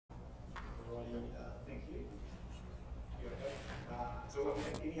So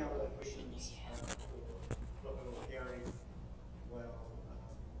any other questions for Dr. Gary? Well,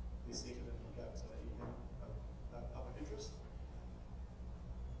 they're seated in regard to anything of public interest.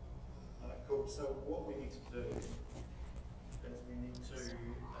 Cool. So what we need to do is we need to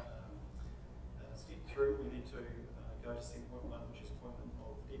step through. We need to go to 7.1, which is appointment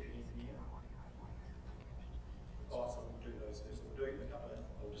of deputy engineer. Oh, so we'll do those first. We'll do a couple of,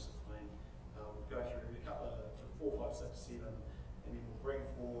 I'll just explain. We'll go through a couple of 4, 5, 6, 7, and then we'll bring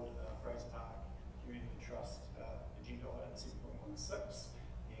forward Fraser Park Community Trust agenda item 7.16,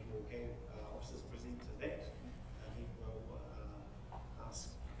 and we'll have officers present to that, and then we'll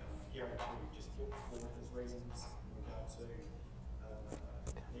ask Gary to just put forward his reasons in regard to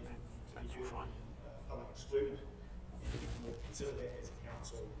needing to be heard and public excluded, and we'll consider that as a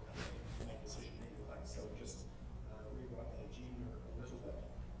council and make a decision either way. So we'll just rewrite the agenda a little bit.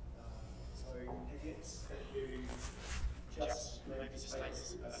 So perhaps if you just maybe take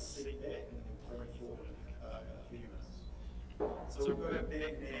a seat back and then bring forward a few minutes. So we'll go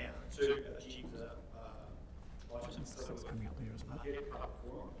back now to agenda items. So it's coming up there as well. Get it up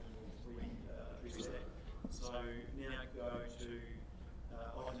for them and we'll address that. So now go to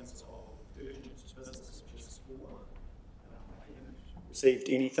items of urgent business, which is 4. Received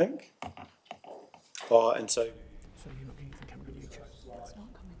anything? And so you're not getting anything coming from YouTube? It's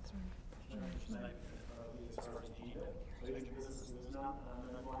not coming through.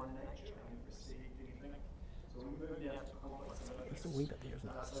 It's a wee bit there, isn't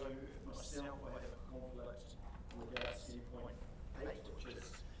it? So myself, I have a conflict with regards to 7.8, which is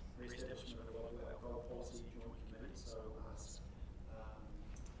re-establishment of the alcohol policy joint committee. So I'll ask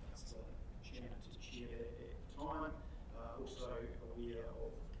the chairman to chair that at the time. Also aware of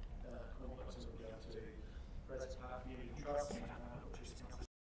conflicts in regard to Fraser Park Community Trust, which is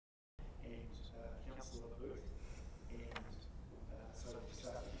and Councillor Booth. And so we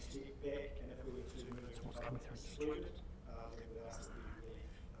start to step back, and if we were to move to public excluded, we would ask that we leave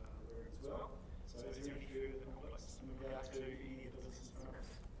the room as well. So is there any further conflicts in regard to any of the business in front of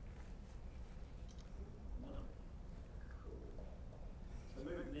us? No. Cool. So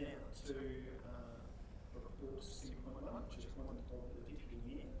moving now to report 7.1, which is appointment of the deputy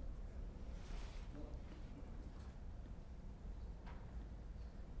mayor.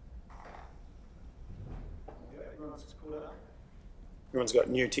 Everyone's caught up. Everyone's got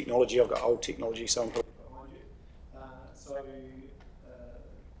new technology. I've got old technology, so I'm behind you. So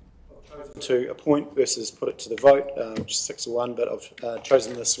I've chosen to appoint versus put it to the vote, which is 6 to 1. But I've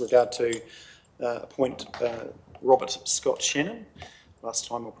chosen this regard to appoint Robert Scott Shannon. Last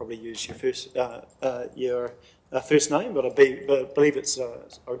time I'll probably use your first name, but I believe it's.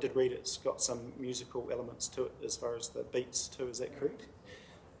 I did read it's got some musical elements to it as far as the beats too. Is that correct?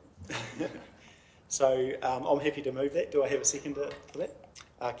 So I'm happy to move that. Do I have a second for that?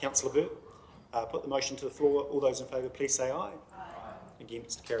 Councillor Burt, put the motion to the floor. All those in favour, please say aye. Aye.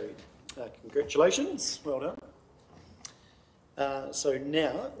 Against, carried. Congratulations. Well done. So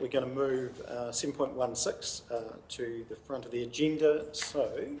now we're going to move 7.16 to the front of the agenda.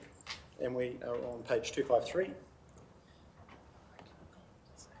 And we are on page 253.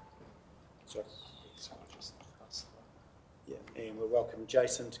 Sorry. Yeah, and we'll welcome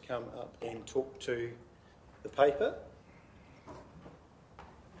Jason to come up and talk to the paper.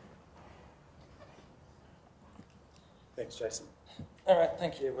 Thanks, Jason. All right,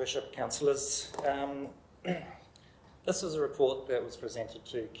 thank you, Worship Councillors. This is a report that was presented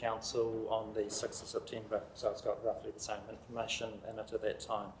to Council on the 6th of September, so it's got roughly the same information in it at that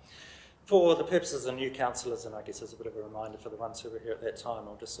time. For the purposes of new councillors, and I guess as a bit of a reminder for the ones who were here at that time,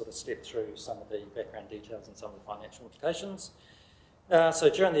 I'll just sort of step through some of the background details and some of the financial implications.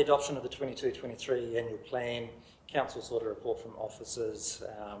 So during the adoption of the 22-23 annual plan, Council sought a report from officers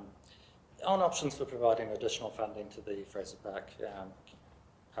on options for providing additional funding to the Fraser Park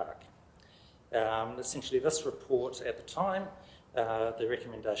Park. Essentially, this report at the time, the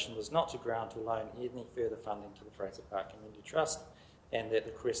recommendation was not to grant or loan any further funding to the Fraser Park Community Trust, and that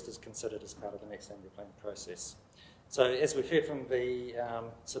the request is considered as part of the next annual plan process. So as we've heard from the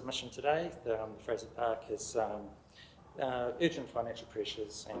submission today, the Fraser Park has urgent financial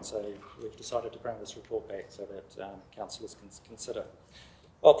pressures, and so we've decided to bring this report back so that councillors can consider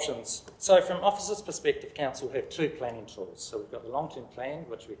options. So from officers' perspective, council have 2 planning tools. So we've got the long-term plan,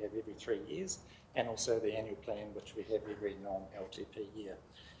 which we have every 3 years, and also the annual plan, which we have every non-LTP year.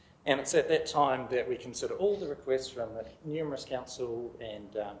 And it's at that time that we consider all the requests from the numerous council and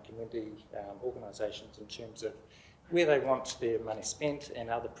community organisations in terms of where they want their money spent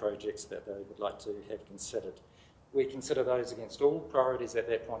and other projects that they would like to have considered. We consider those against all priorities at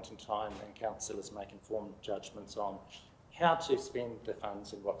that point in time, and councillors make informed judgments on how to spend the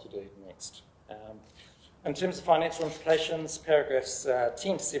funds and what to do next. In terms of financial implications, paragraphs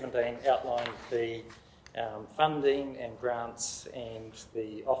 10 to 17 outline the funding and grants and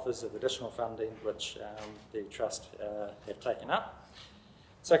the offers of additional funding which the Trust have taken up.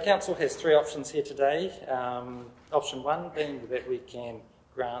 So Council has three options here today. Option one being that we can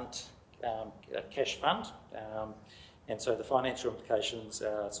grant a cash fund, and so the financial implications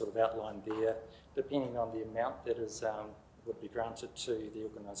are sort of outlined there, depending on the amount that is would be granted to the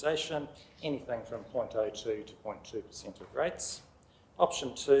organisation, anything from 0.02 to 0.2% of rates.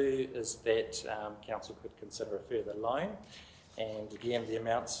 Option two is that Council could consider a further loan, and again the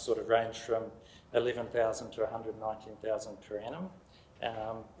amounts sort of range from 11,000 to 119,000 per annum.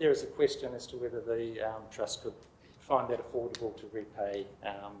 There is a question as to whether the Trust could find that affordable to repay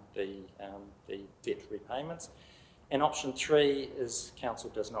the debt repayments. And option three is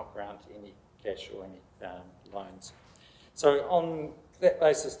Council does not grant any cash or any loans. So on that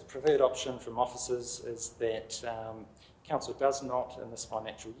basis, the preferred option from officers is that Council does not, in this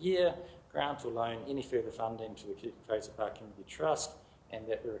financial year, grant or loan any further funding to the Kew Fraser Park Community Trust, and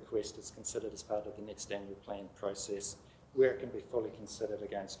that the request is considered as part of the next annual plan process, where it can be fully considered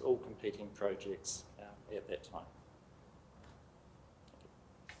against all competing projects at that time.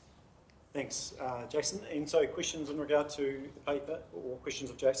 Thanks, Jason. And so questions in regard to the paper or questions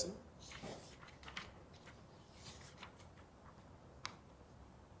of Jason?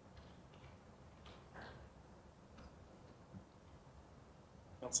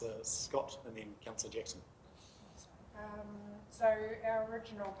 Councillor Scott and then Councillor Jackson. So our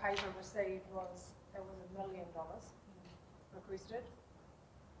original paper received was $1 million requested.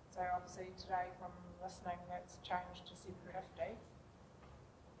 So obviously today from listening that's changed to 750.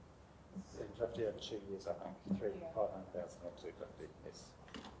 750 over 2 years, I think, 500,000 or 250, yes.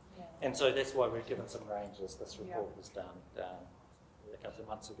 Yeah. And so that's why we've given some ranges. This report was done a couple of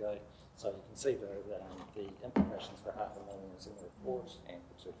months ago, so you can see the implications for $500,000 is in the report and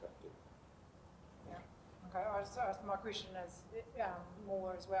for 250. Yeah. Okay. My question is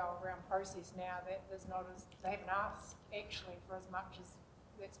more as well around process now that there's not as they haven't asked actually for as much as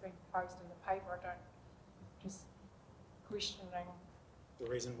that's been proposed in the paper. I don't just questioning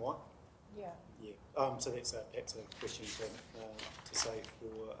the reason why. Yeah. Yeah. So that's perhaps a question to say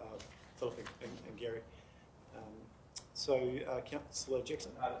for Philip and Gary. So Councillor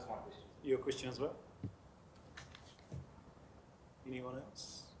Jackson. That's my question. Your question as well. Anyone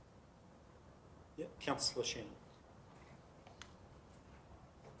else? Yeah. Councillor Shannon.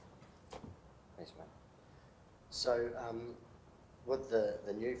 Thanks, mate. So with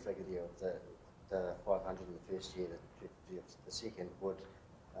the new figure there of the 500 in the first year, the 250 of the second, would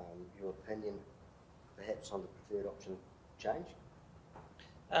your opinion perhaps on the preferred option change?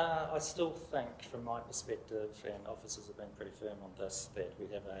 I still think, from my perspective, and officers have been pretty firm on this, that we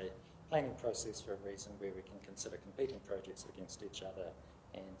have a planning process for a reason where we can consider competing projects against each other,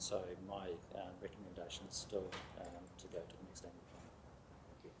 and so my recommendation is still to go to the next annual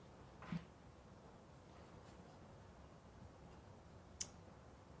plan.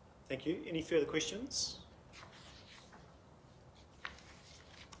 Thank you. Any further questions?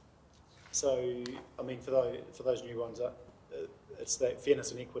 So, I mean, for those new ones, it's that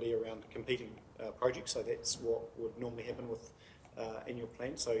fairness and equity around competing projects. So that's what would normally happen with annual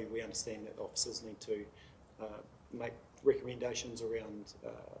plan. So we understand that officers need to make recommendations around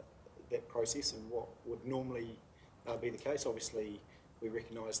that process and what would normally be the case. Obviously, we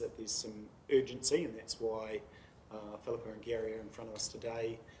recognise that there's some urgency, and that's why Philippa and Gary are in front of us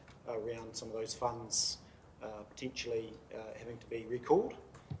today around some of those funds potentially having to be recalled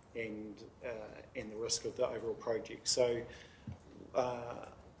and the risk of the overall project. So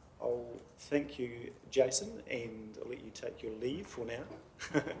I'll thank you, Jason, and I'll let you take your leave for now.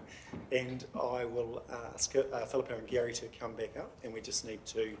 And I will ask Philippa and Gary to come back up, and we just need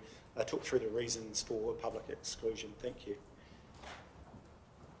to talk through the reasons for public exclusion. Thank you.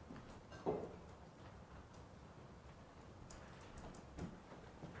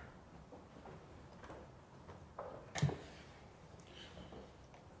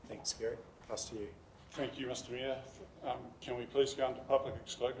 Thanks, Gary. Pass to you. Thank you, Mr Mayor. Can we please go into public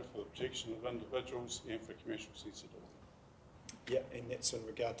exclusion for the protection of individuals and for commercial sensitivity? Yeah, and that's in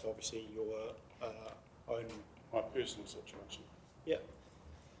regard to obviously your own... My personal situation. Yeah.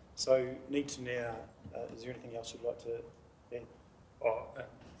 So need to now, is there anything else you'd like to add? Oh,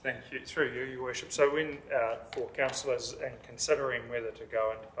 thank you. Through you, Your Worship. So when, for councillors in considering whether to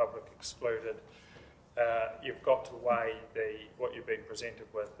go into public excluded, you've got to weigh what you're being presented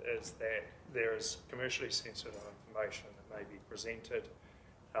with is that there is commercially sensitive information that may be presented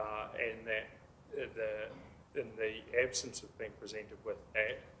and that in the absence of being presented with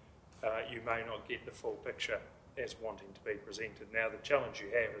that, you may not get the full picture as wanting to be presented. Now, the challenge you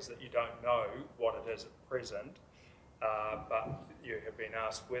have is that you don't know what it is at present, but you have been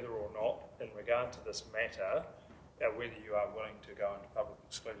asked whether or not, in regard to this matter, whether you are willing to go into public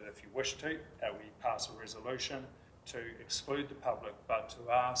excluded. If you wish to, we pass a resolution to exclude the public, but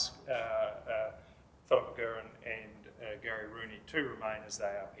to ask Philip Guerin and Gary Rooney to remain as they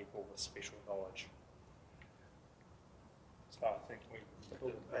are people with special knowledge. So I think we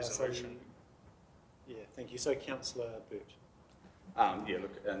put the resolution. Yeah, thank you. So, Councillor Burt. Yeah,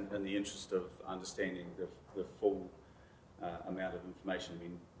 look, in the interest of understanding the full amount of information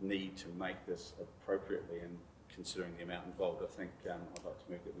we need to make this appropriately and considering the amount involved, I think I'd like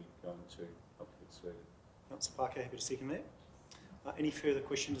to move that we go into public excluded. Councillor Parker, happy to second that. Any further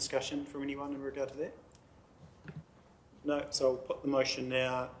question, discussion from anyone in regard to that? No, so I'll put the motion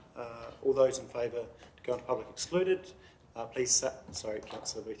now. All those in favour to go into public excluded, please say, sorry,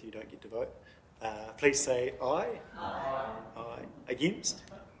 Councillor Booth, you don't get to vote. Please say aye. Aye. Aye. Against?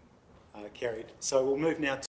 Carried. So we'll move now to